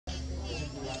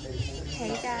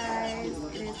Hey guys,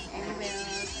 it is Annabelle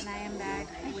and I am back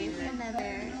with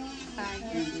another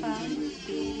fire fun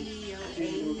video.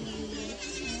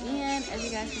 And as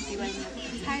you guys can see by the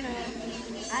title,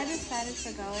 I decided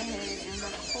to go ahead and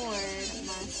record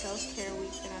my self-care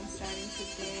week that I'm starting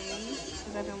today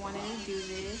because I've been wanting to do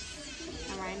this.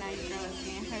 And right now your girl is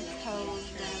getting her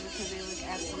toes done because they look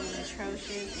absolutely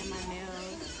atrocious, and my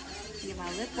nails. Get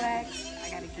my lip wax. I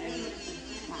gotta get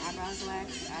my eyebrows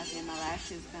waxed. I have to get my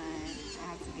lashes done. I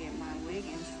have to get my wig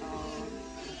installed.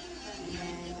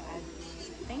 And I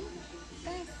think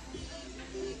that's,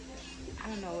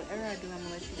 I don't know, whatever I do, I'm gonna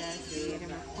let you guys see it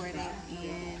and record it.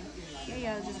 And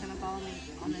yeah, y'all just gonna follow me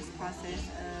on this process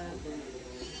of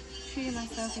treating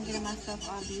myself and getting myself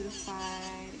all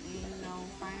beautified and, you know,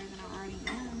 finer than I already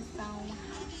am. So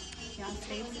y'all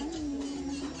stay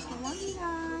tuned. I love you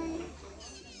guys.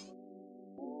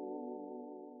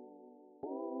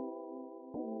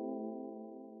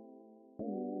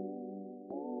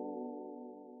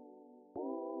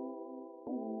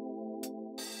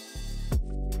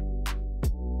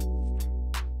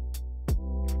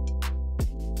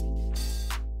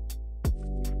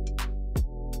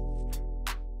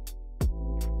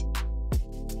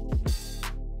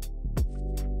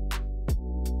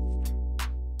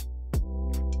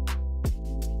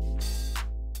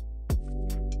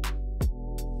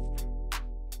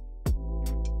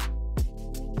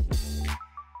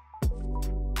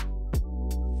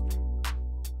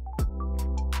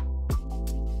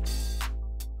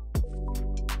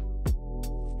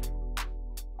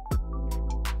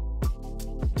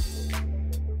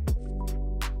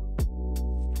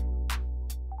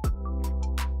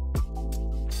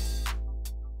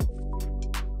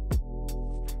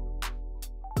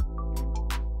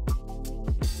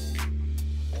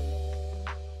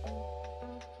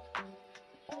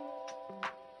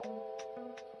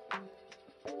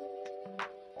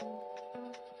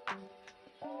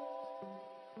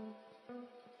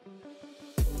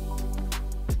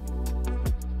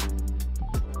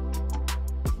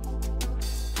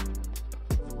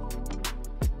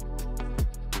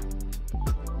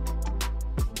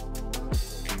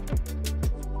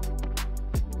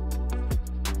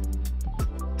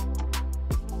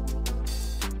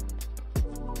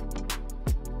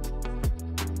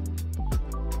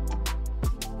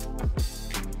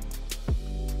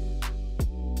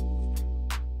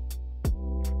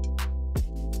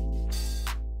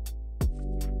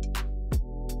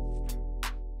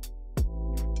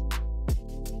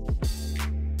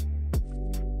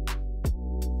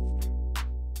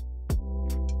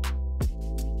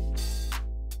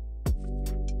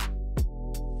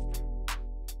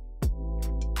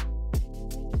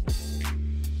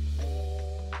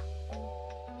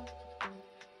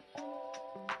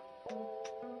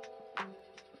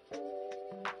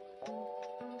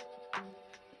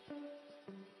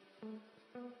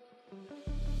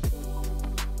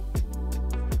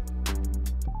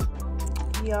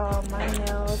 Y'all, my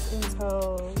nails and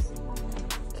toes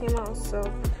came out so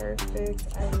perfect.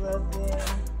 I love them.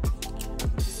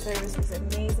 The service was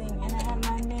amazing, and I have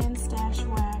my man stash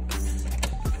wax.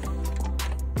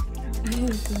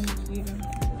 Thank you.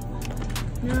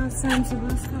 Now it's time to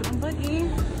bust out a boogie.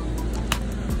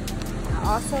 I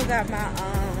also got my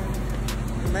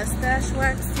mustache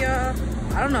wax, y'all.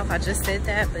 I don't know if I just said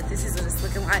that, but this is what it's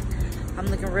looking like. I'm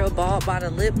looking real bald by the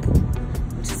lip,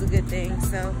 which is a good thing.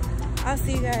 So I'll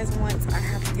see you guys once I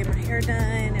have to get my hair done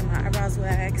and my eyebrows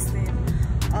waxed and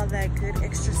all that good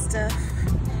extra stuff.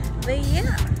 But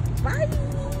yeah, bye.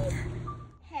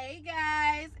 Hey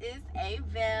guys, it's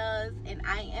Avels and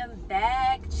I am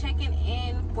back checking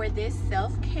in for this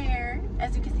self-care,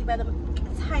 as you can see by the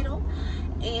title.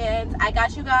 And I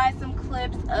got you guys some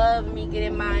clips of me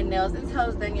getting my nails and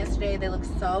toes done yesterday. They look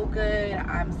so good.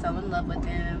 I'm so in love with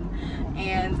them.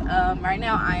 And right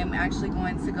now I am actually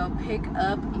going to go pick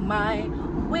up my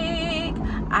wig.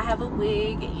 I have a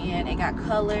wig and it got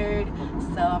colored,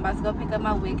 so I'm about to go pick up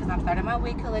my wig because I'm starting my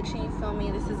wig collection. You feel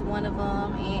me? This is one of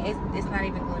them, and it's not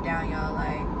even glued down, y'all.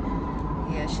 Like,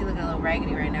 yeah, she looking a little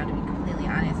raggedy right now, to be completely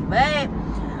honest. But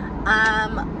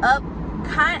I'm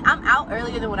out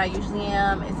earlier than what I usually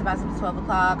am. It's about to be 12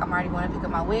 o'clock. I'm already going to pick up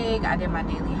my wig. I did my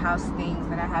daily house things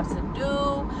that I have to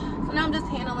do, so now I'm just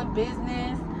handling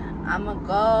business. I'm gonna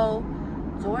go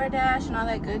DoorDash and all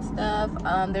that good stuff.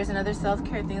 There's another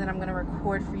self-care thing that I'm gonna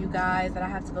record for you guys that I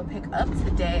have to go pick up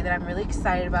today that I'm really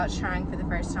excited about trying for the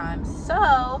first time,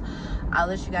 so I'll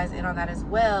let you guys in on that as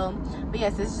well. But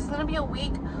yes, this is just gonna be a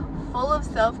week full of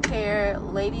self-care.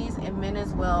 Ladies and men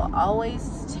as well,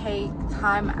 always take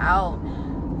time out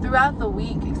throughout the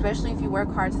week, especially if you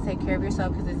work hard to take care of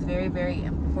yourself, because it's very, very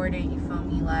important. You feel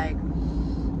me? Like,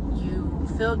 you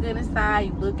feel good inside,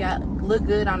 you look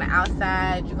good on the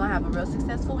outside, you're gonna have a real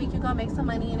successful week, you're gonna make some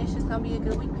money, and it's just gonna be a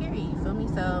good week, period. You feel me?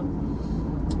 So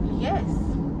yes,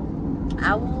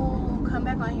 I will come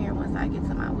back on here once I get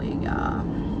to my wig, y'all.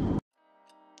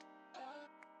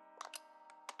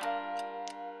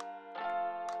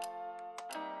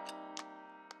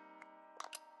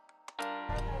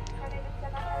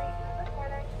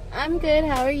 I'm good.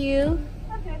 How are you?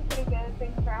 I'm doing pretty good.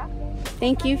 Thanks for asking.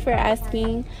 Thank you for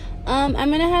asking. I'm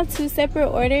gonna have 2 separate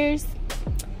orders.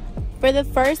 For the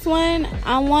first one,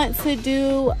 I want to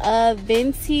do a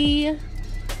venti.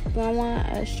 Do I want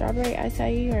a strawberry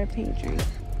acai or a pink drink?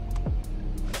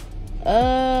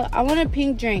 I want a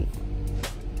pink drink.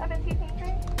 A venti pink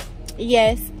drink?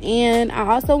 Yes, and I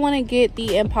also want to get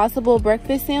the Impossible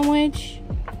breakfast sandwich.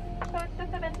 So it's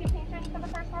just a venti pink drink for the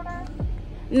first order?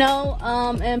 No,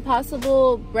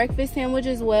 Impossible breakfast sandwich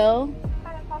as well.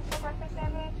 An Impossible breakfast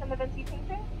sandwich and the venti pink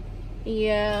drink?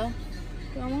 Yeah.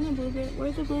 Do I want a blueberry?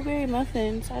 Where's the blueberry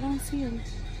muffins? I don't see them.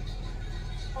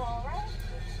 Alright.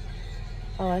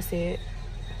 Oh, I see it.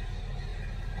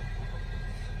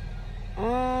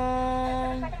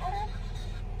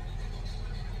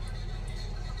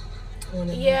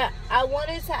 Yeah, I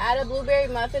wanted to add a blueberry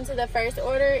muffin to the first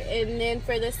order, and then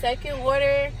for the second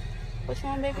order, which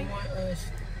one, baby? I want a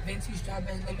venti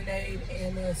strawberry lemonade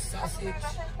and a sausage and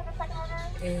cheddar.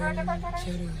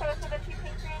 So it's the venti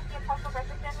pink drink, the Impossible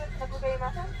breakfast sandwich, and the blueberry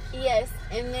muffin? Yes,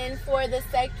 and then for the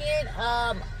second,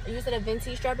 you said a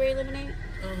venti strawberry lemonade?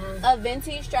 Uh-huh. A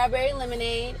venti strawberry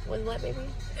lemonade with what, baby?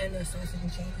 And a sausage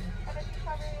and cheddar. A venti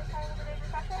strawberry lemonade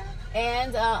refresher?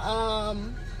 And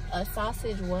a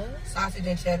sausage what? Sausage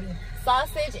and cheddar.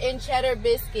 Sausage and cheddar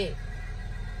biscuit.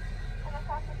 And a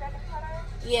sausage and cheddar?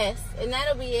 Yes, and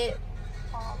that'll be it.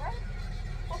 Alright.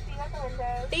 We'll see you at the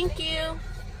window. Thank you.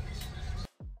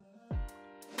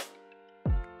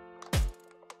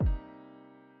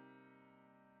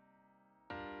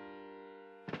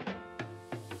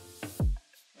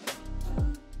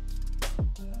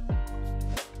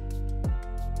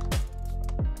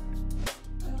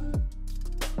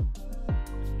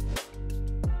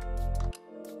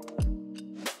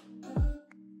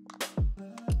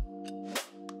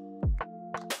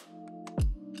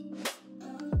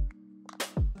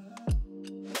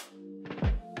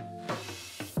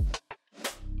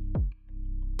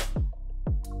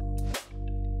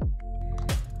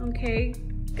 Okay,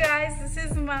 guys,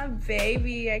 this is my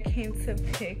baby I came to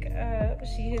pick up.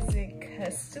 She has been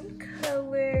custom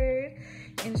colored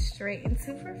and straight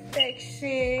into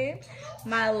perfection.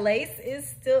 My lace is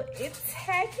still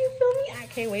intact, you feel me? I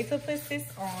can't wait to put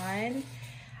this on.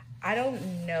 I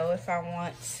don't know if I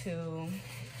want to,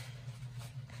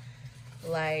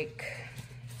 like,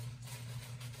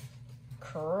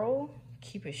 curl,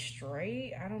 keep it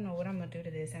straight. I don't know what I'm gonna do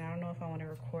to this, and I don't know if I want to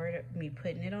record me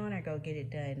putting it on or go get it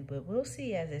done, but we'll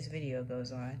see as this video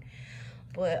goes on.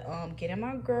 But getting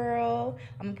my girl,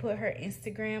 I'm gonna put her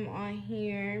Instagram on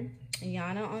here,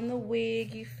 Yana on the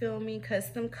wig, you feel me?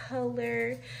 Custom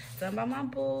color, done by my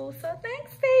boo. So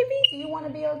thanks, baby. Do you want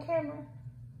to be on camera?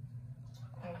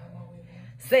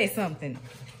 Say something.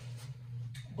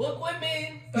 Book with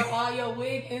me for all your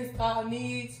wig install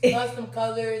needs, custom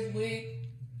colors, wig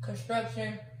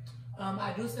construction.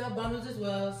 I do sell bundles as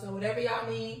well, so whatever y'all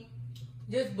need,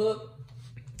 just book.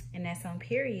 And that's on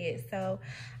period. So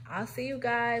I'll see you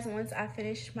guys once I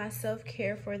finish my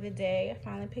self-care for the day. I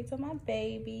finally picked up my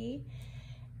baby,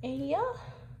 and yeah,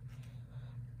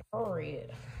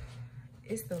 period.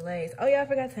 It's the lace. Oh yeah, I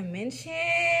forgot to mention,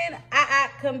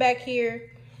 come back here.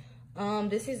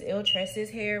 This is Il Tres's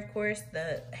hair, of course,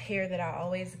 the hair that I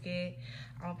always get.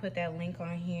 I'll put that link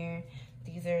on here.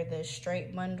 These are the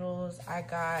straight bundles. I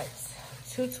got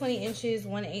 2 20 inches,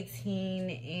 118,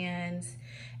 and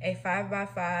a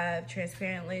 5x5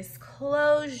 transparent lace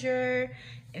closure,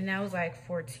 and that was like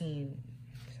 14.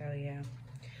 So yeah.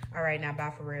 All right, now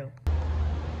bye for real.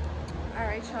 All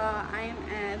right, y'all, I am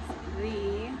at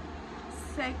the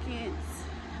second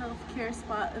healthcare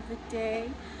spot of the day,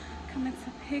 coming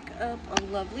to pick up a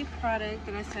lovely product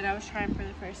that I said I was trying for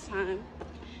the first time.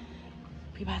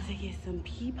 We about to get some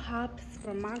pee pops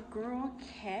from my girl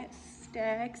Cat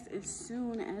Stacks as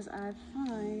soon as I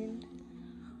find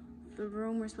the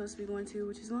room we're supposed to be going to,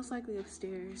 which is most likely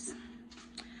upstairs.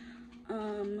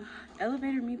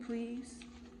 Elevator me, please.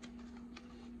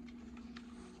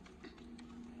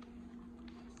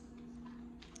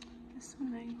 It's so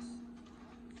nice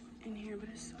in here, but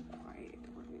it's so quiet.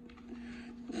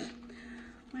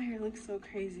 My hair looks so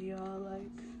crazy, y'all. Like,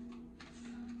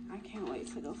 I can't wait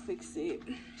to go fix it.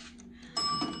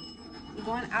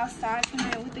 Going outside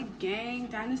tonight with the gang.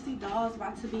 Dynasty Dolls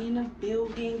about to be in the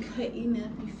building, cutting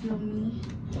up, you feel me?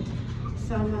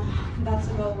 So I'm about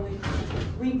to go and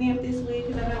revamp this wig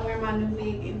because I'm not wearing my new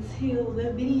wig until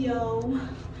the video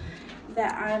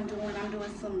that I'm doing. I'm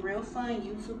doing some real fun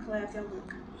YouTube collabs. Y'all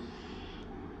look.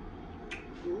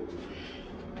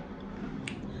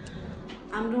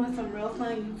 I'm doing some real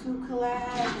fun YouTube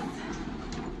collabs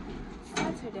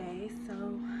Saturday,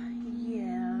 so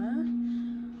yeah.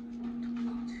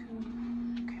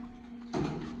 Okay.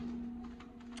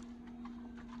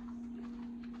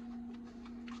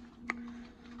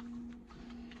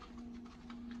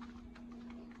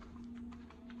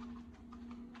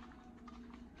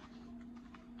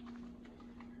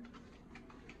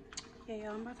 Yeah,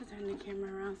 y'all, I'm about to turn the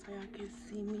camera around so y'all can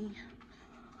see me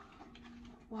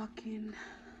walking.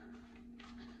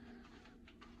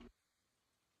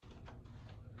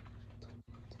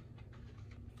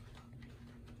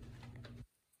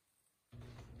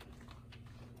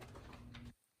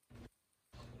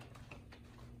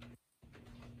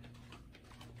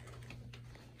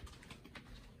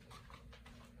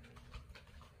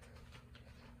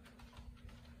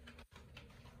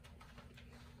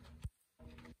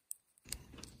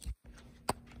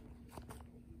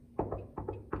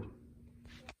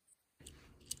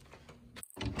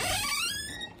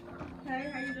 Hey,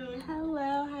 how you doing?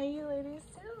 Hello, how you ladies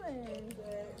doing?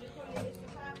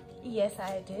 Yes,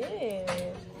 I did.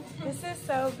 This is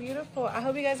so beautiful. I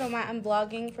hope you guys don't mind. I'm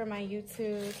vlogging for my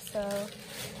YouTube, so.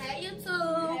 Hey,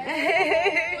 YouTube.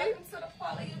 Hey. Welcome to the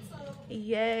parlor, YouTube.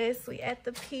 Yes, we at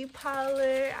the pea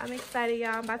parlor. I'm excited,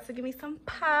 y'all. I'm about to give me some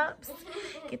pops.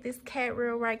 Get this cat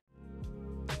real right.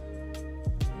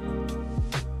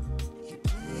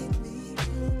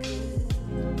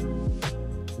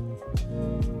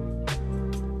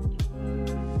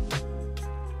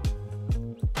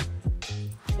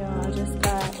 Y'all, I just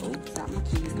got, oops, not my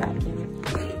keys, goddamn it.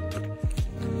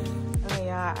 Okay,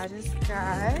 y'all, I just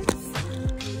got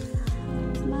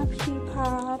my pea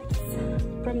pops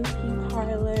from the pea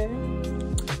parlor.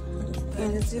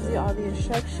 And this gives you all the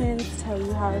instructions, tell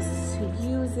you how to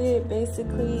use it.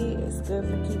 Basically, it's good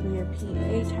for keeping your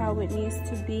pH how it needs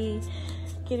to be,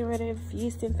 getting rid of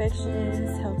yeast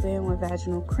infections, helping with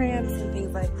vaginal cramps and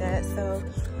things like that. So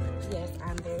yes,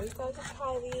 I'm very excited to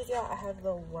try these, y'all. I have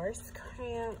the worst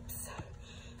cramps,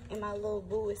 and my little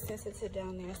boo is sensitive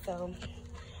down there, so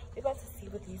we're about to see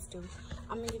what these do.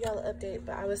 I'm gonna give y'all an update,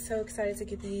 but I was so excited to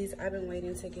get these. I've been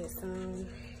waiting to get some.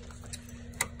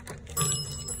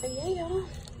 But yeah, y'all,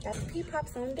 got the pea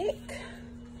pops on deck.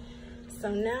 So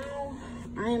now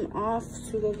I am off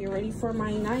to go get ready for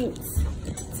my night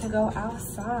to go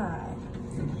outside.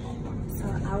 So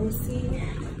I will see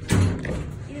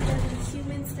you guys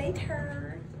humans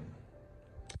later.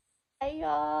 Hey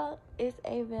y'all, it's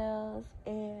Avels,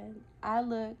 and I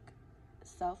look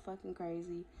so fucking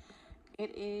crazy.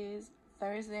 It is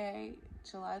Thursday,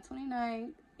 July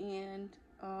 29th, and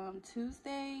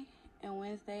Tuesday and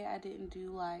Wednesday I didn't do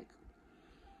like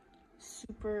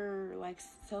super like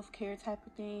self-care type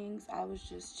of things. I was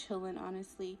just chilling,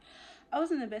 honestly. I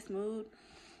was in the best mood,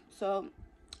 so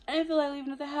I didn't feel like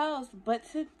leaving the house. But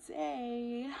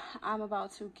today I'm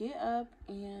about to get up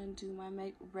and do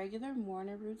my regular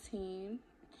morning routine.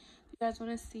 If you guys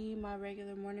want to see my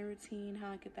regular morning routine,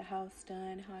 how I get the house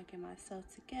done, how I get myself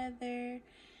together and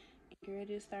get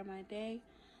ready to start my day,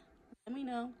 let me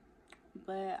know.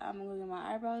 But I'm gonna get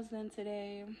my eyebrows done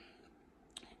today,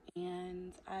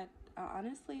 and I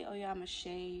honestly, oh yeah, I'm gonna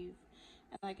shave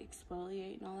and like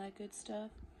exfoliate and all that good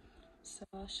stuff. So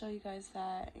I'll show you guys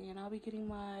that, and I'll be getting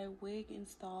my wig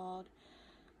installed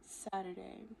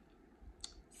Saturday.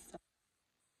 So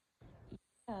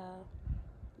yeah,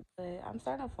 but I'm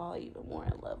starting to fall even more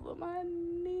in love with my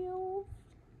nails,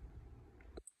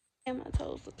 and my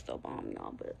toes look so bomb,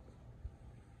 y'all. But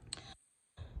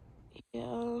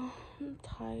yeah, I'm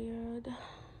tired.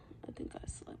 I think I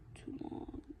slept too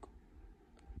long.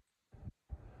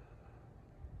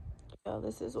 Yo,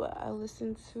 this is what I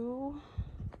listen to.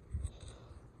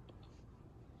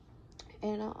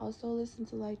 And I also listen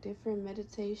to like different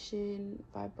meditation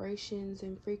vibrations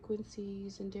and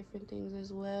frequencies and different things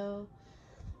as well,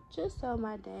 just so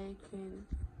my day can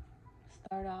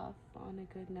start off on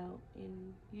a good note.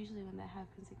 And usually when that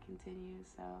happens, it continues.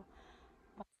 So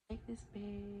I'll take this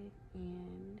bed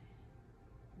and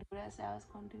do what I said I was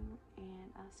gonna do,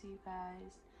 and I'll see you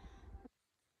guys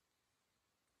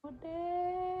today.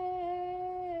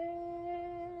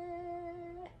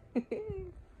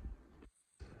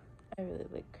 I really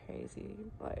look crazy,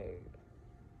 like,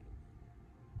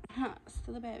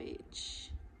 still a bad bitch,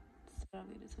 so don't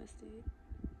get it twisted.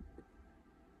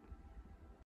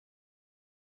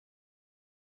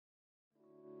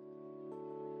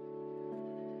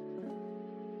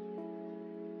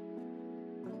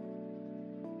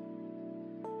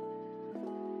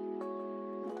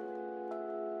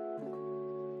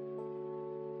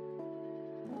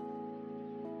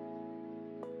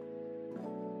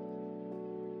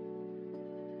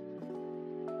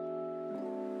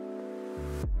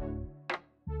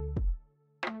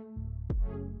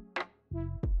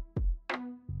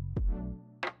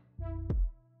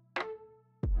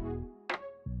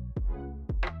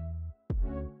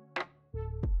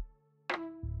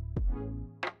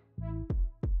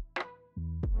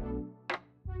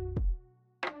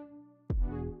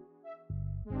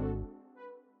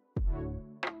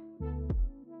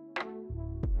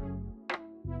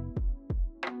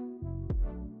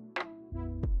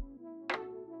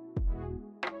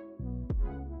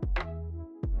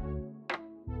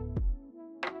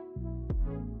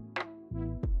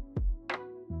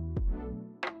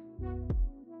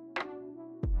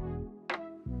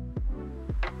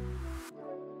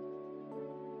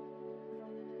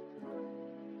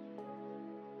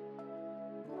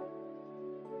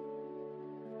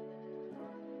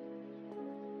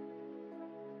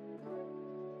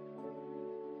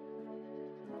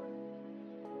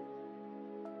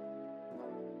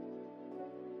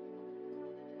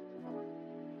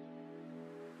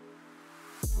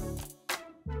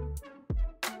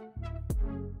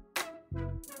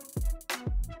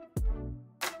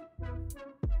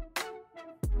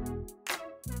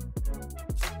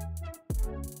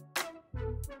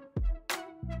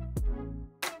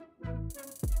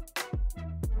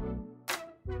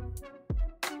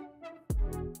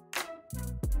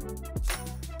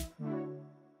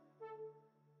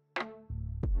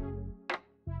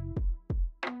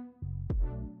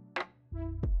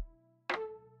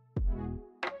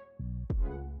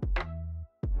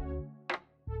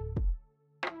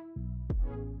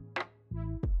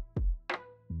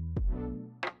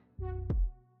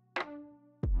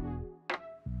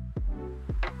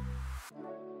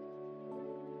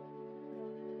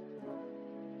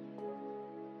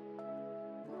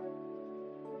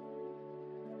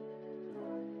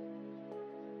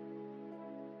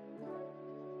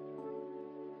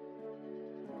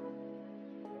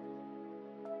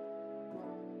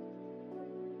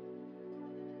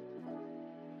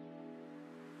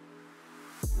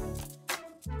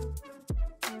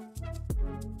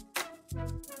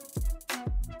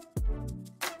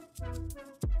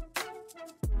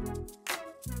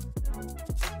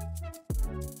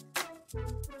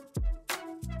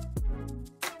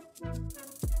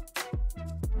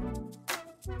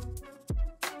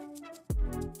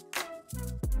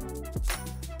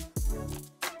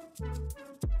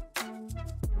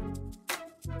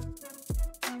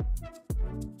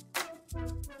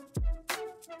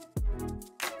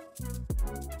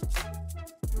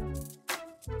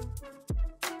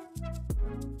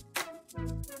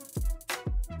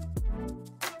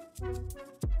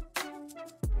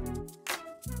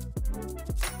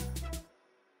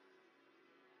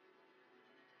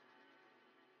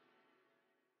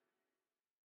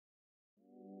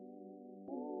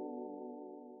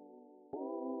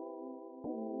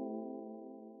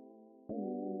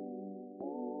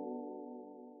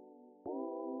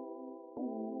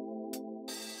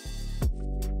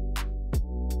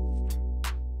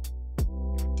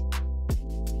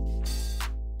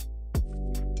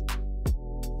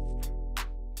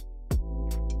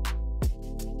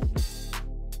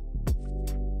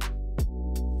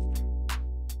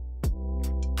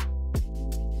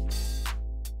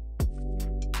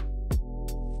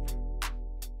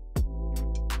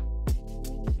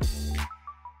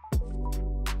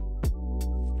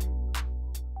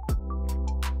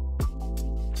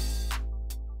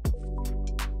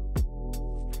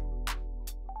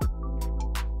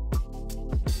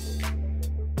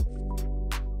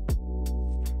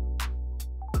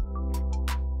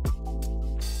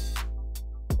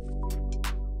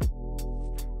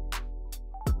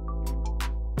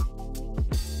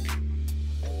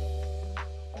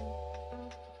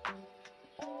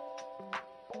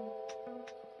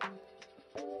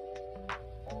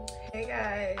 Hey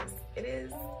guys, it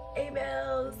is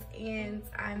Abel's and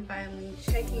I'm finally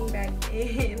checking back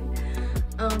in.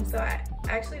 So I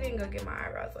actually didn't go get my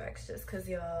eyebrows waxed just cause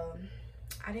y'all,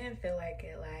 I didn't feel like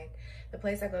it. Like the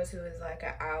place I go to is like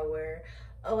an hour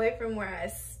away from where I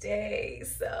stay,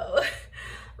 so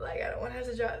like I don't want to have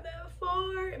to drive that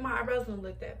far. My eyebrows don't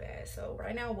look that bad. So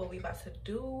right now what we about to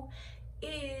do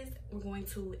is we're going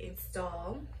to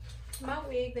install my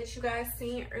wig that you guys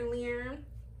seen earlier.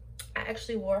 I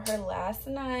actually wore her last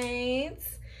night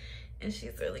and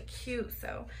she's really cute,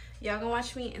 so y'all gonna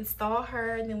watch me install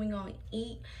her and then we're gonna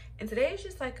eat. And today is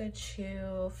just like a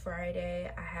chill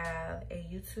Friday. I have a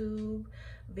YouTube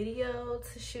video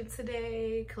to shoot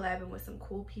today, collabing with some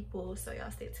cool people, so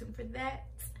y'all stay tuned for that.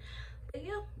 But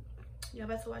yeah, y'all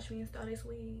about to watch me install this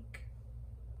wig.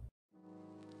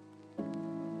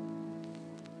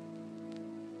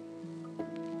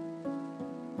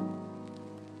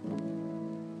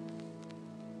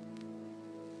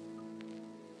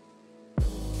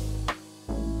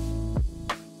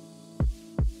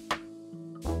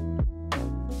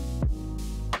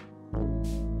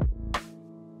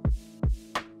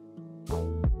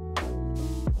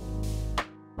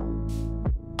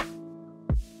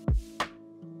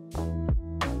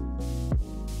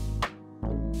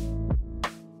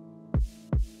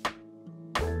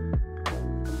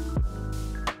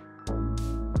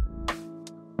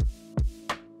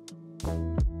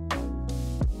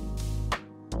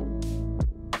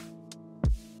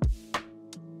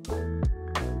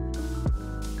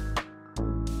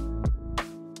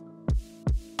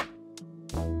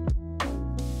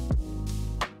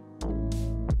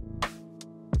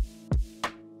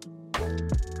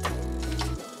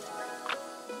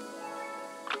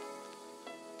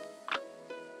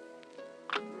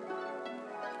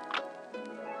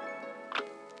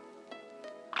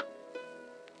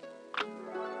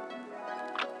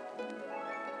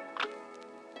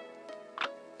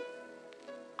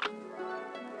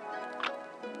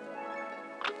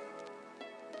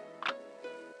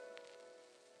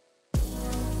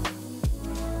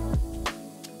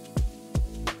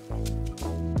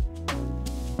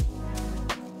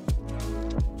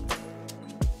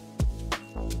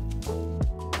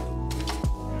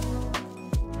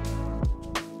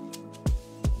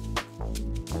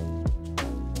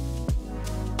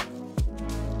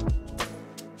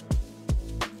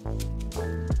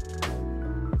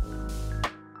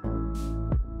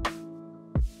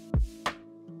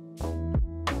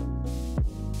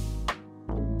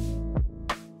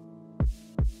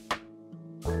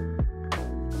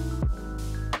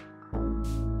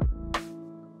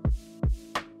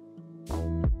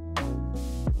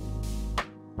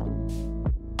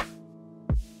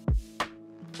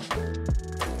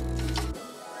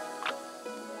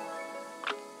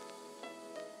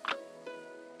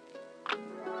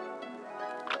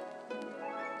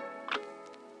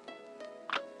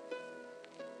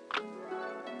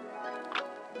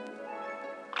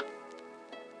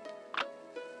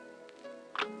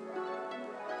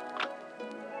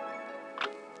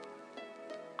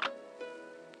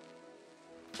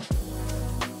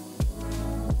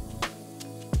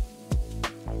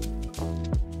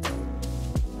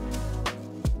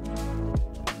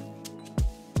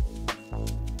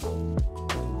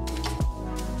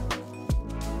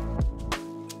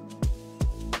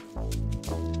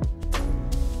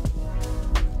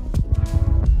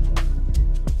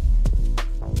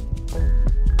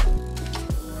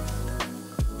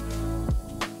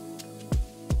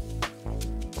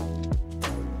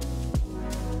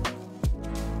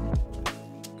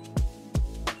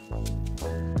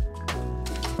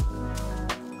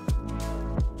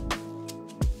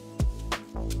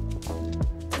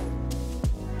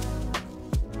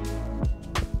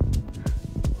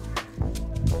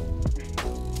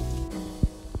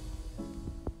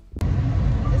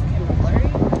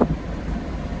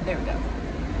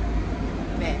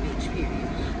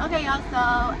 Anyway, y'all,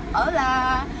 so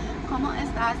hola, como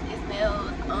estas,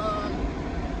 spells.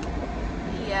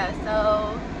 Yeah,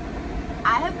 so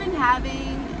I have been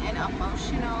having an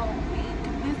emotional week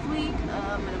this week,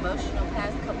 an emotional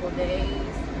past couple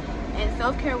days, and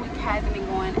self-care week hasn't been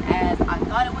going as I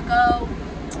thought it would go.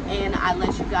 And I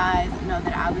let you guys know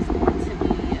that I was going to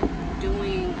be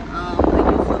doing a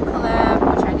YouTube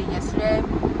collab, which I did yesterday.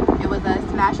 It was a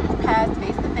Smashers Pass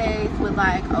face-to-face with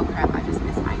like, oh crap, I just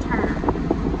missed my turn.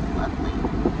 Lovely.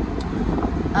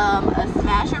 A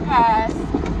Smasher Pass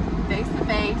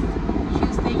face-to-face,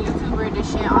 Houston YouTuber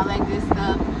edition, all that good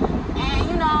stuff. And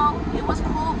you know, it was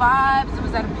cool vibes. It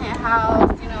was at a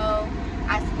penthouse, you know.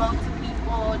 I spoke to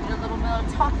people, did a little bit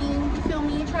of talking, you feel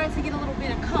me? Tried to get a little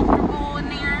bit of comfortable in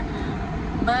there.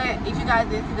 But if you guys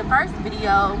didn't see the first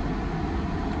video,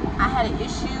 I had an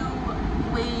issue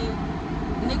with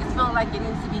niggas feeling like it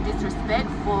needs to be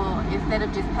disrespectful instead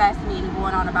of just passing me and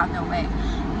going on about their way.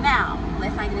 Now,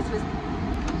 let's not get it twisted.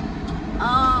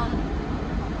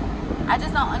 I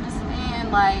just don't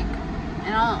understand, like,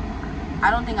 and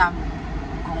I don't think I'm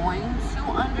going to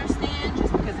understand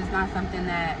just because it's not something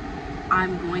that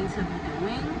I'm going to be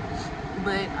doing.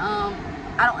 But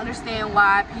I don't understand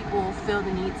why people feel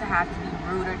the need to have to be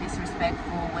rude or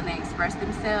disrespectful when they express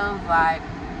themselves. Like,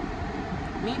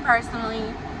 me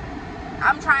personally,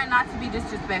 I'm trying not to be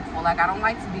disrespectful. Like, I don't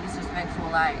like to be disrespectful,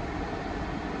 like,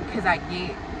 because I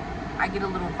get a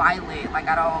little violent. Like,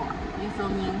 I don't, you feel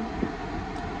me?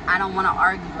 I don't want to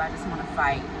argue. I just want to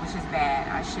fight, which is bad.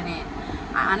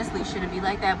 I honestly shouldn't be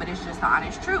like that, but it's just the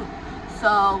honest truth.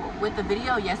 So with the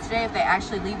video yesterday, if they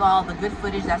actually leave all the good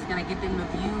footage that's going to get them the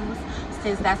views,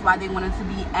 since that's why they wanted to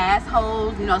be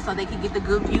assholes, you know, so they could get the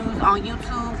good views on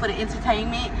YouTube for the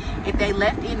entertainment. If they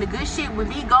left in the good shit with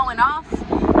me going off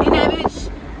in that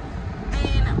bitch,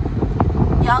 then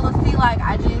y'all will see, like,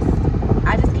 I just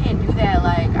can't do that.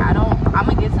 Like, I'm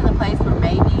gonna get to the place where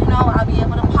maybe, you know, I'll be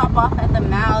able to pop off at the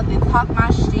mouth and talk my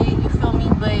shit, you feel me?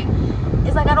 But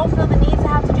it's like I don't feel the need to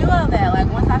have to do all that.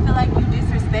 Like, once I feel like you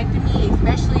disrespected me,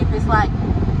 especially if it's like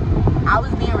I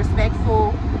was being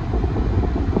respectful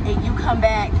and you come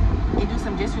back and do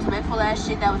some disrespectful ass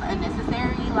shit that was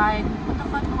unnecessary, like, what the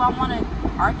fuck do I want to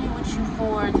argue with you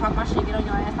for, talk my shit, get on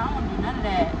your ass? I don't want to do none of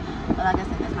that. But like I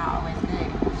said, that's not always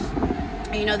good.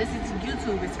 And you know, this is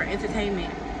YouTube, it's for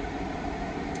entertainment.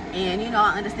 And you know,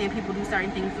 I understand people do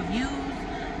certain things for views,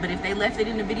 but if they left it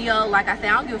in the video, like I said,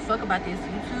 I don't give a fuck about this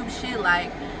YouTube shit. Like,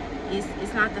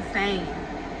 it's not the fame,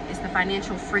 it's the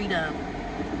financial freedom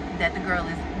that the girl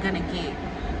is gonna get.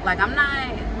 Like, I'm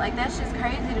not, like, that shit's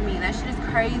crazy to me. That shit is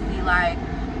crazy. Like,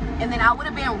 and then I would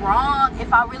have been wrong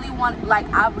if I really want, like,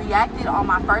 I reacted on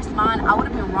my first line, I would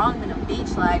have been wrong than a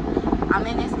bitch. Like, I'm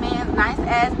in this man's nice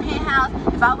ass penthouse.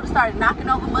 If I would have started knocking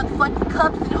over motherfucking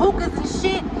cups and hookahs and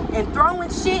shit and throwing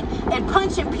shit and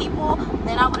punching people,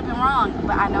 then I would have been wrong.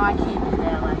 But I know I can't do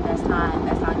that. Like, that's not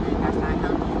good. That's not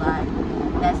healthy. Like,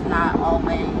 that's not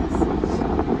always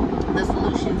the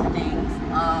solution to things.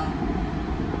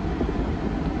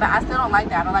 But I still don't like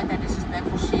that. I don't like that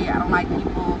disrespectful shit. I don't like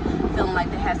people feeling like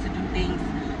they have to do things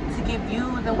to get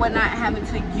views and whatnot, having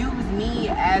to use me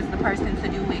as the person to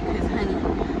do it. Because, honey,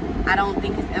 I don't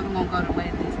think it's ever gonna go the way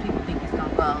that these people think it's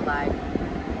gonna go. Like,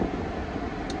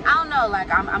 I don't know. Like,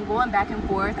 I'm going back and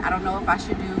forth. I don't know if I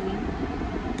should do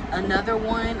another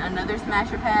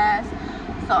Smasher Pass,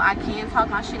 so I can talk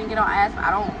my shit and get on ass. But I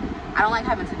don't like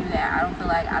having to do that. I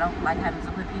don't like having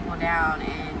to put people down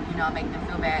and, you know, make them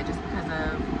feel bad just because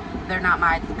of they're not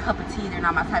my cup of tea. They're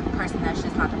not my type of person. That's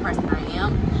just not the person I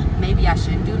am. Maybe I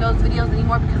shouldn't do those videos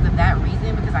anymore because of that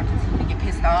reason, because I continue to get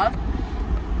pissed off.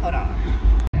 Hold on.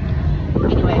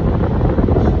 Anyway,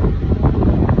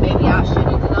 maybe I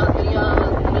shouldn't do those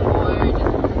videos anymore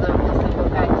just because of the simple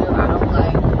fact of I don't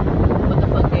like what the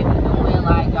fuck they be doing.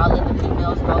 Like, y'all let the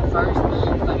females go first so you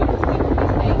can see what they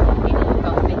say, and then you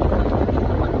go think it's gonna be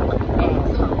some motherfucking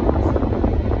assholes.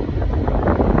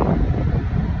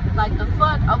 Like, the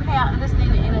fuck? Okay, I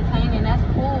understand the entertaining, that's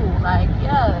cool. Like,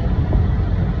 yeah,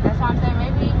 that's what I'm saying.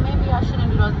 Maybe I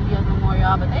shouldn't do those videos no more,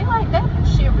 y'all. But they, like, that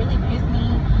shit really pissed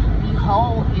me the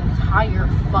whole entire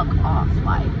fuck off.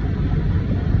 Like,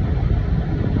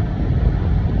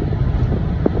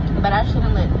 but I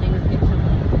shouldn't let things get to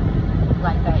me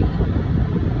like that either.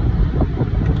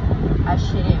 I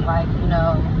shouldn't, like, you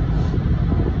know,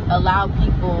 allow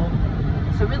people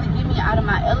to really get me out of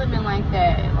my element like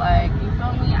that. Like, you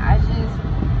feel me?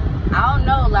 I don't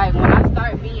know. Like, when I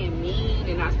start being mean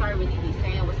and I start really be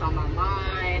saying what's on my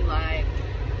mind, like,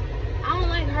 I don't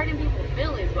like hurting people's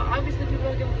feelings, but obviously people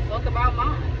don't give a fuck about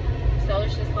mine. So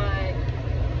it's just like,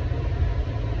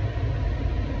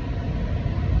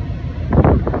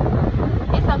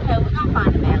 it's okay.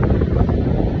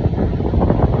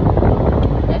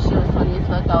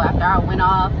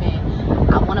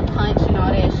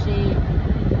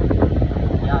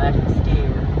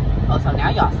 so now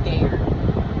y'all scared.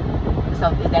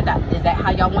 So is that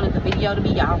how y'all wanted the video to be?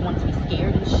 Y'all want to be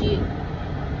scared and shit?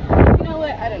 You know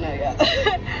what? I don't know, y'all.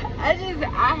 I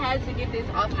had to get this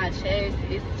off my chest.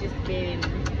 It's just been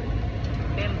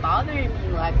bothering me,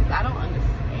 like, I don't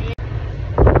understand.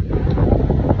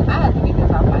 I had to get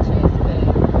this off my chest because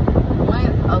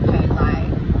okay,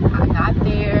 like, I got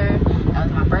there. That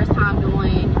was my first time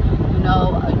doing, you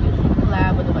know, a YouTube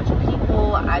collab with a bunch of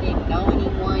people. I didn't know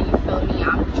anyone, you feel me?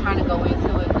 I'm trying to go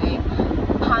into it with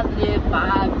positive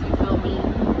vibes, you feel me?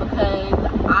 Because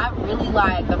I really,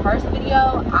 like, the first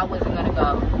video, I wasn't gonna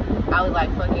go. I was like,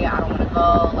 fuck it, I don't wanna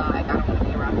go, like, I don't wanna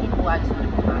be around people, I just wanna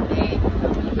be in my bed, you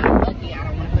feel me? Like, fuck it, I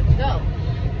don't wanna fucking go.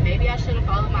 Maybe I should have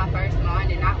followed my first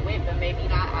mind and not went, but maybe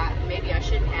not, maybe I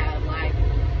shouldn't have, like,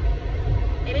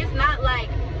 and it's not like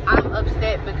I'm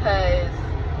upset because,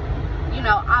 you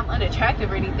know, I'm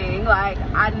unattractive or anything. Like,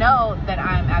 I know that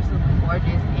I'm absolutely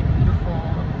gorgeous and beautiful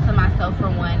to myself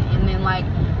for one, and then, like,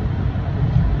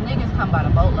 niggas come by the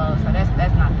boatload, so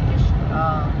that's not the issue at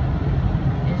all.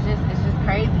 It's just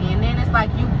crazy. And then it's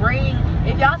like, you bring,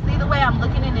 if y'all see the way I'm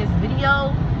looking in this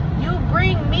video, you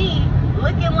bring me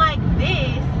looking like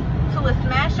this to a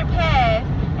smash or pass,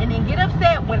 and then get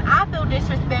upset when I feel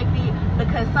disrespected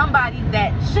because somebody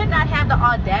that should not have the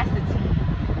audacity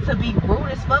to be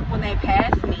rude as fuck when they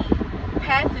passes me.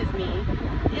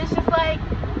 It's just like,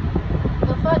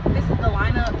 the fuck, this is the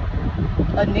lineup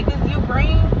of niggas you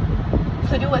bring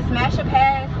to do a smash or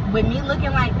pass with me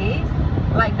looking like this?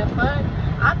 Like, the fuck?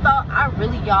 I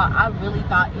really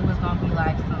thought it was gonna be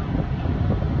like some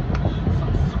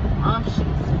scrumptious,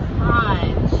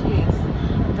 fine, just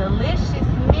delicious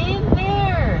men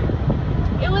there.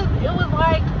 It was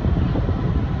like,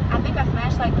 I think I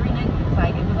smashed like 3 niggas.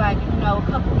 Like, it was like, you know, a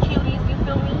couple cuties, you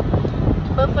feel me?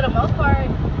 But for the most part,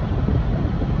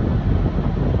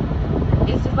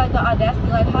 it's just like the audacity,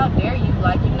 like, how dare you?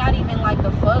 Like, you're not even like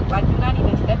the fuck, like, you're not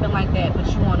even stepping like that, but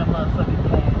you want to motherfucking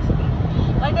pass me.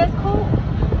 Like, that's cool.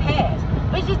 Pass.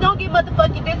 But just don't get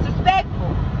motherfucking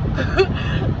disrespectful.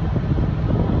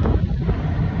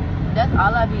 That's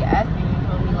all I be asking, you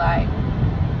feel me? Like,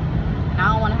 and I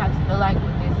don't want to have to feel like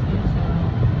with this YouTube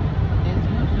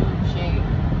shit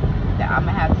that I'm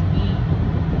gonna have to be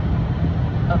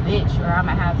a bitch, or I'm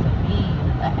gonna have to be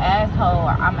an asshole,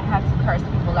 or I'm gonna have to curse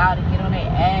people out and get on their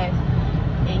ass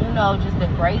and, you know, just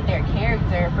degrade their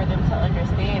character for them to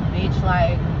understand, bitch,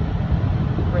 like,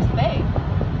 respect.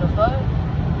 The fuck?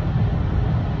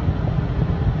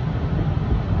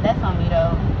 That's on me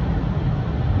though.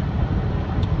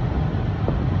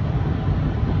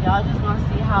 Y'all just want to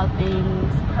see how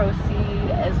things proceed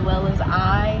as well as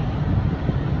I,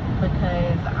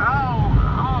 because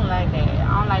I don't like that.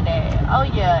 I don't like that. Oh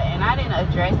yeah, and I didn't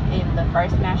address in the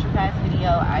first Smash or Pass video,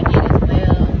 I did as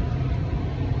well.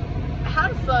 How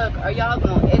the fuck are y'all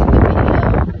gonna edit the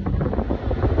video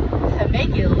to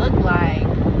make it look like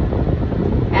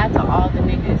after all the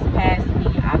niggas passed me,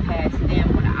 I passed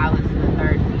them when I was the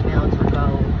third female to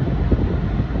go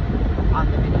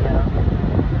on the video?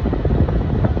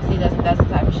 See, that's the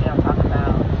type of shit I'm talking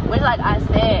about. Which, like I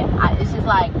said, it's just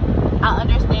like, I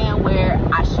understand where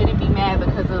I shouldn't be mad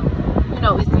because of, you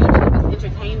know, it's YouTube, it's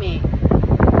entertainment.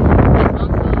 It's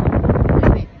also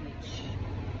respect, bitch.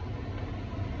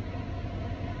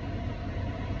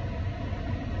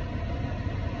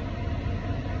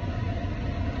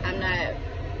 I'm not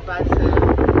about to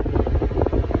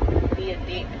be a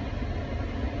dick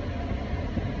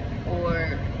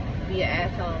or be an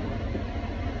asshole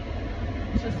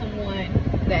to someone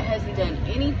that hasn't done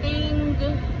anything to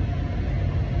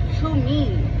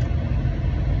me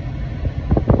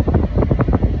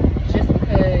just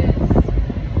because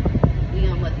we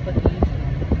on motherfucking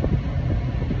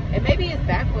YouTube. And maybe it's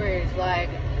backwards, like,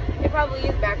 it probably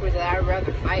is backwards that I'd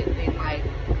rather fight than, like,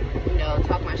 you know,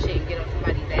 talk my shit and get on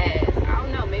somebody's ass. I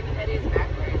don't know, maybe that is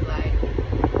backwards, like,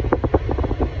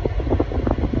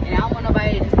 and I don't want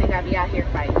nobody to just think I be out here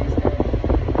fighting and stuff.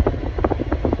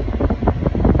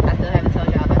 I still haven't told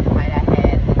y'all about the fight I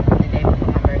had the day before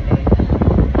my birthday.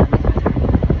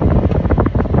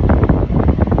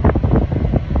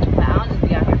 But I don't just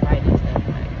be out here fighting and stuff,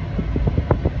 like.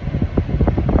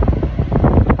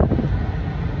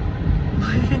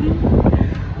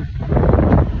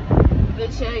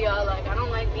 But yeah, y'all, like, I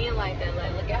don't like being like that.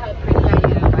 Like, look at how pretty I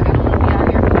am. Like, I don't want to be out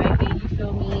here fighting, you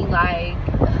feel me? Like,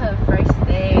 first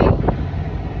day,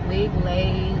 wig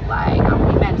laid. Like, I'm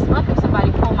gonna be mad as fuck if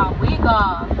somebody pull my wig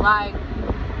off. Like,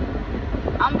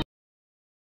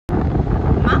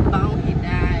 my phone had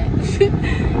died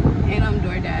and I'm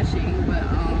door dashing, but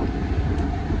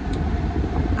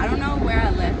I don't know where I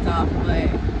left off, but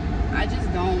I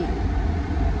just don't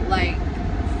like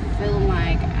feel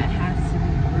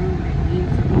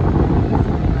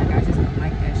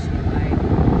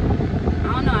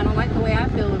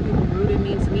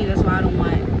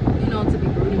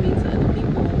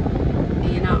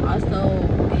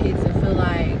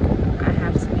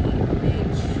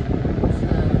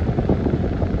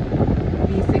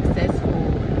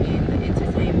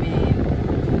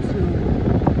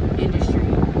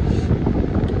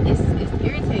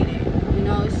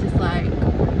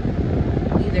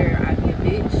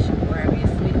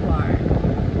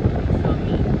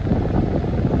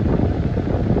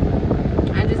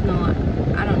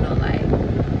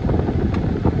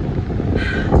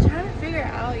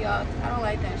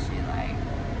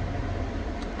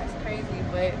crazy,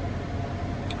 but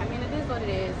I mean, it is what it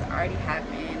is. It already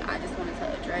happened. I just wanted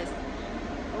to address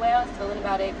the way I was feeling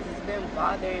about it because it's been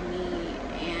bothering me,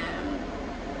 and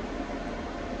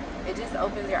it just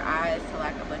opens your eyes to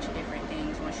like a bunch of different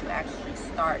things once you actually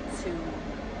start to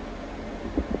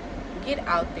get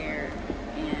out there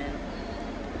and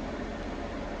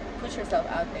put yourself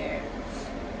out there.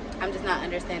 I'm just not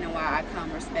understanding why I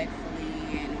come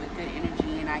respectfully and with good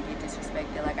energy and I get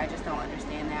disrespected. Like, I just don't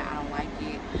understand that. I don't like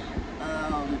it.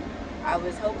 I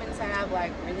was hoping to have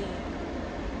like really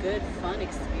good fun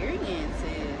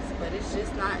experiences, but it's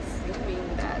just not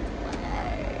seeming that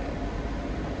way.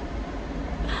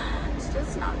 It's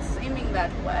just not seeming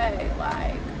that way.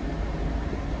 Like,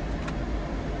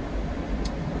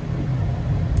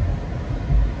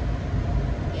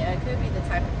 yeah, it could be the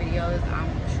type of videos I'm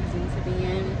choosing to be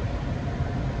in,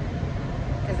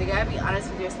 because you gotta be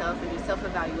honest with yourself and do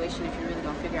self-evaluation if you're really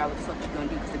gonna figure out what the fuck you're gonna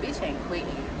do, because the bitch ain't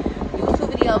quitting.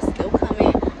 YouTube videos still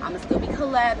coming. I'ma still be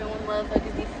collabing with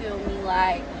motherfuckers, you feel me?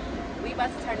 Like, we about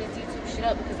to turn this YouTube shit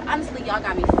up, because honestly y'all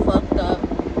got me fucked up.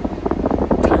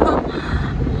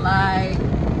 Like,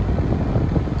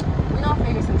 we gonna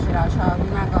figure some shit out, y'all.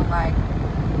 We're not gonna like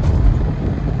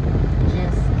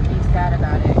just be sad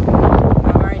about it.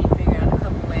 I've already figured out a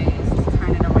couple ways to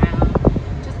turn it around.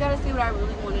 Just gotta see what I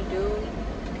really want to do.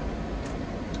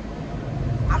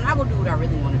 I'm not gonna do what I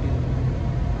really want to do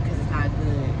because it's not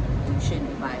good. You shouldn't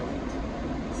be violent.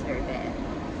 It's very bad.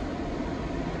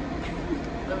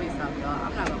 Let me stop, y'all.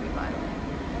 I'm not gonna be violent.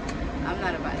 I'm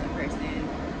not a violent person.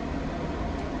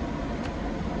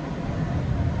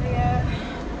 But yeah,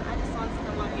 I just wanted to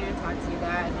come on here and talk to you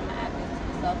guys. I'm gonna add this to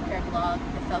the self-care vlog,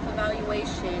 the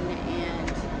self-evaluation,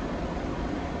 and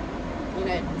you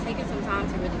know, taking some time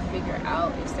to really figure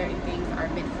out if certain things are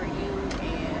meant for you,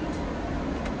 and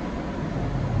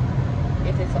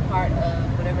if it's a part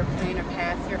of whatever plan or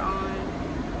path you're on.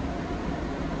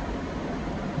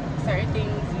 Certain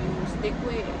things you stick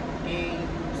with and you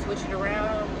switch it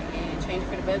around and change it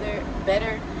for the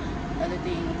better. Other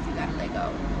things you gotta let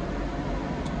go.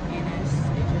 And that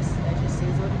just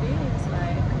is what it is.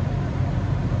 Like,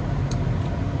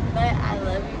 but I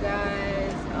love you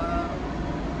guys.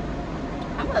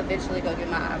 I'm gonna eventually go get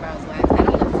my eyebrows waxed. They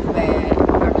don't look too bad. I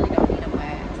really don't need them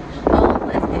waxed. Oh,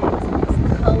 let's get into this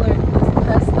color, this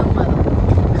custom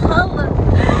color in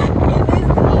this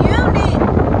unit.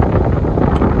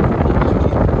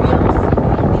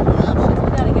 We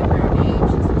gotta give her a name.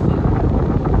 She's so cute.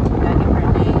 We gotta give her a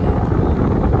name.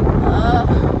 I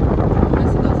want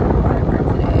us to go to the water park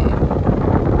today.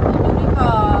 The booty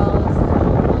calls. I'm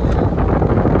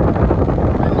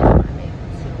gonna get my baby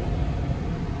too.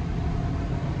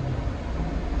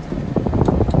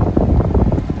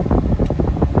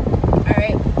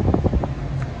 Alright.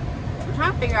 I'm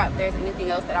trying to figure out if there's anything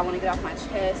else that I want to get off my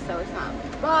chest so it's not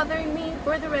bothering me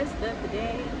for the rest of the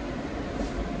day.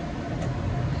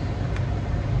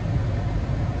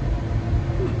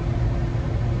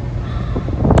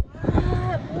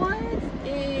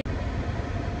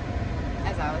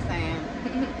 As I was saying,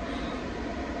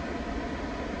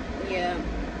 yeah,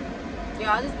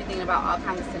 I'll just be thinking about all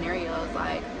kinds of scenarios,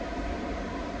 like,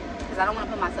 because I don't want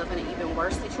to put myself in an even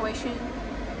worse situation.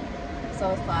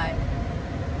 So it's like,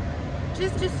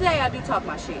 just say I do talk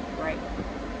my shit, right?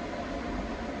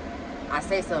 I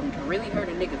say something to really hurt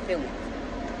a nigga feelings.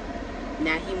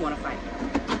 Now he want to fight.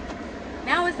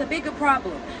 Now it's a bigger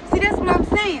problem. See, that's what I'm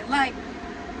saying. Like,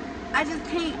 I just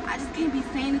can't be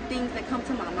saying the things that come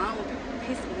to my mind when people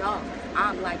piss me off.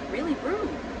 I'm like really rude.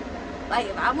 Like,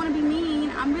 if I want to be mean,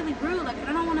 I'm really rude. Like,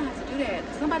 I don't want to have to do that.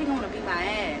 Somebody gonna beat my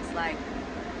ass. Like,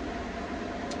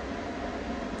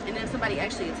 and then somebody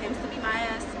actually attempts to beat my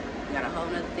ass, you got a whole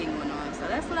nother thing going on. So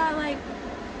that's what I like.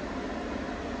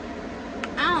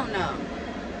 I don't know.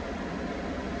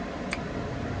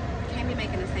 Can't be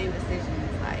making the same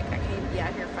decisions. Like, I can't be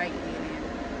out here fighting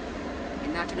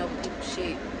and knocking over people's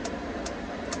shit.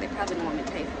 They probably don't want me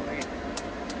to pay for it.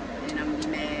 And I'm gonna be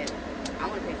mad. I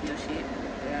want to pay for your shit,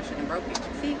 but I shouldn't have broke it.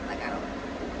 See? Like, I don't know.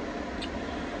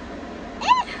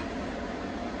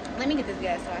 Let me get this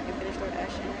gas so I can finish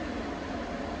DoorDashing.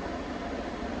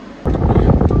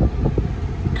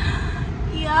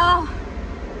 Yo,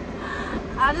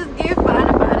 I just get fine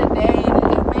about a day, and it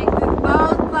just makes it so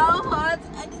hard to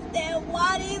understand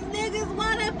why these niggas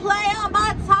want to play on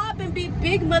my top and be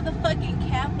big motherfucking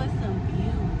cap for some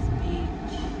views,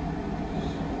 bitch.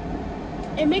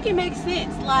 And make it make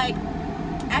sense. Like,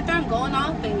 after I'm going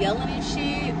off and yelling and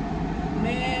shit,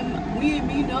 man, we ain't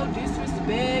mean no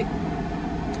disrespect.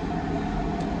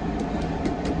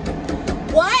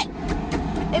 What?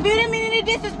 If you didn't mean any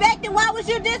disrespect, then why was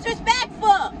you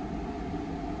disrespectful?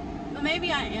 But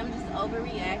maybe I am just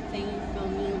overreacting, you feel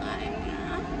me? Like,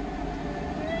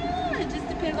 it just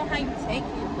depends on how you take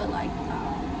it. But like,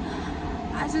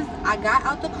 I got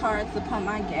out the car to pump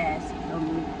my gas, you feel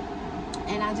me?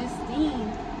 And I just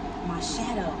seen my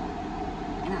shadow.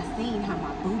 And I seen how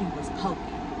my booty was poking.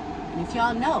 And if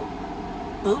y'all know,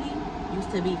 booty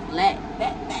used to be flat.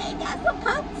 That thing got some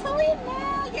pop to it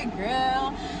now. Your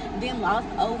girl then lost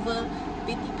over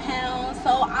 50 pounds.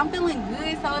 So I'm feeling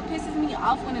good. So it pisses me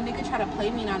off when a nigga try to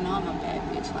play me and I know I'm a bad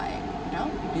bitch. Like,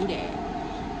 don't do that.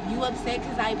 You upset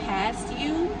because I passed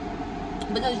you?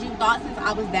 Because you thought since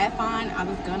I was that fine, I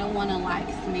was gonna wanna like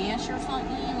smash or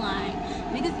something? Like,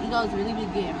 niggas' egos really be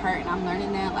getting hurt, and I'm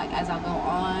learning that like as I go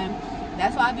on.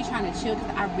 That's why I be trying to chill,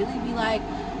 because I really be like,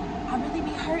 I really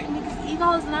be hurting niggas'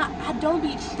 egos, and I don't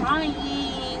be trying.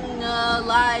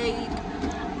 Like,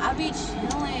 I be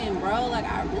chilling, bro. Like,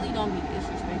 I really don't be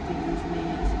disrespecting these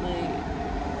niggas, but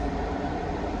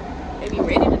they be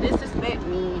ready to disrespect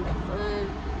me.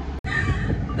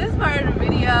 This part of the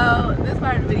video is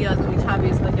gonna be choppy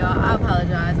as fuck, y'all. I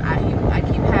apologize. I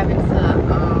keep having to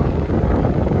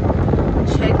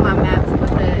check my maps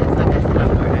because, like I said, I'm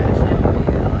DoorDash and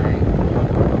video, like,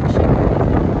 shit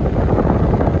crazy.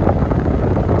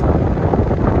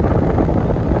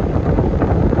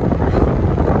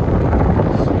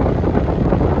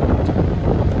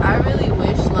 I really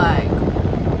wish, like,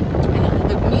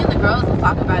 me and the girls will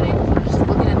talk about it. We're just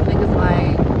looking at the niggas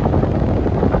like,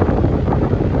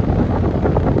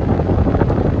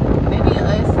 maybe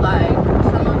us, like,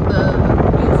 some of the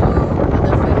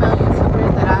female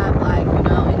YouTubers that I've, like, you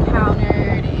know,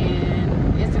 encountered, and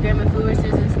Instagram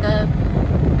influencers and stuff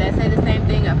that say the same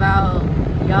thing about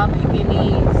y'all picking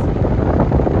these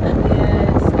ugly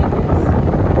ass niggas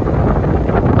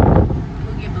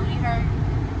who get booty hurt.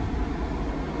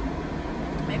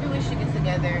 Maybe we should get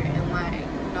together and, like,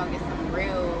 you know, get some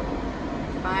real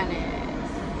finance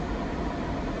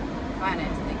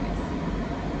niggas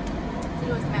to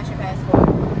do a smash your pass for.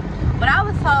 But I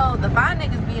was told the fine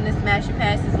niggas be in the smash your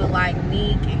passes with like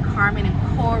Neek and Carmen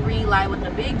and Corey, like with the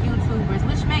big YouTubers,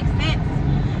 which makes sense.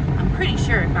 I'm pretty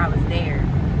sure if I was there,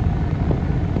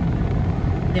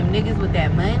 them niggas with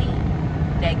that money,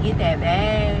 that get that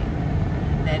bag,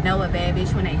 that know a bad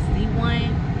bitch when they see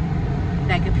one,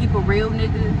 that can peep a real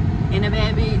nigga in a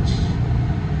bad bitch.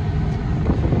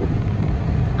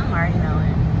 I'm already knowing.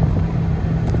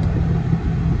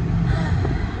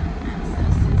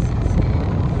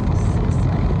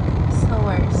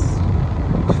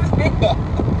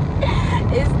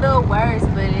 It's the worst,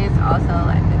 but it's also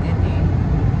like a good thing.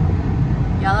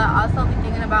 Y'all are also be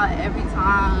thinking about every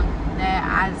time that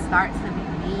I start to be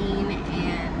mean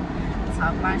and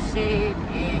talk my shit,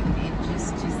 and it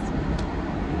just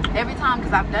every time,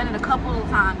 because I've done it a couple of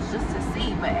times just to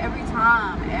see, but every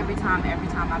time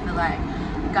I feel like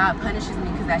God punishes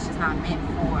me because that's just not meant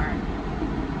for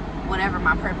whatever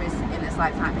my purpose in this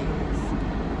lifetime is.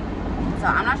 So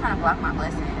I'm not trying to block my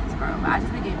blessings, bro, but I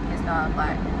just be getting pissed off.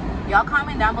 Like, y'all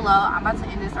comment down below. I'm about to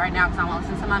end this right now because I want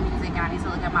to listen to my music and I need to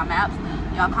look at my maps.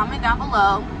 Y'all comment down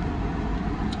below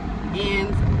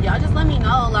and y'all just let me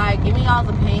know, like, give me y'all's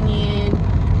opinion,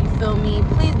 you feel me?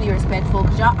 Please be respectful,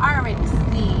 because y'all already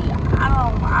see I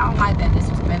don't like that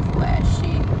disrespectful ass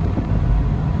shit.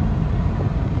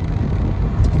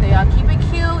 So y'all keep it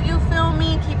cute, you feel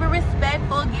me? Keep it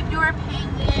respectful, give your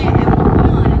opinion, and move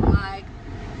on. Like,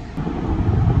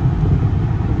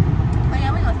 but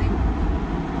yeah, we gonna see.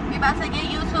 We about to get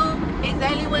YouTube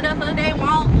exactly what the fuck they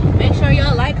want. Make sure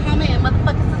y'all like, comment, and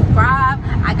motherfucking subscribe.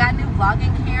 I got new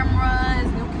vlogging cameras,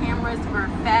 new cameras for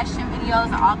fashion videos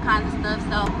and all kinds of stuff.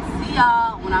 So see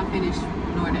y'all when I'm finished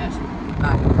DoorDash.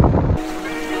 Bye.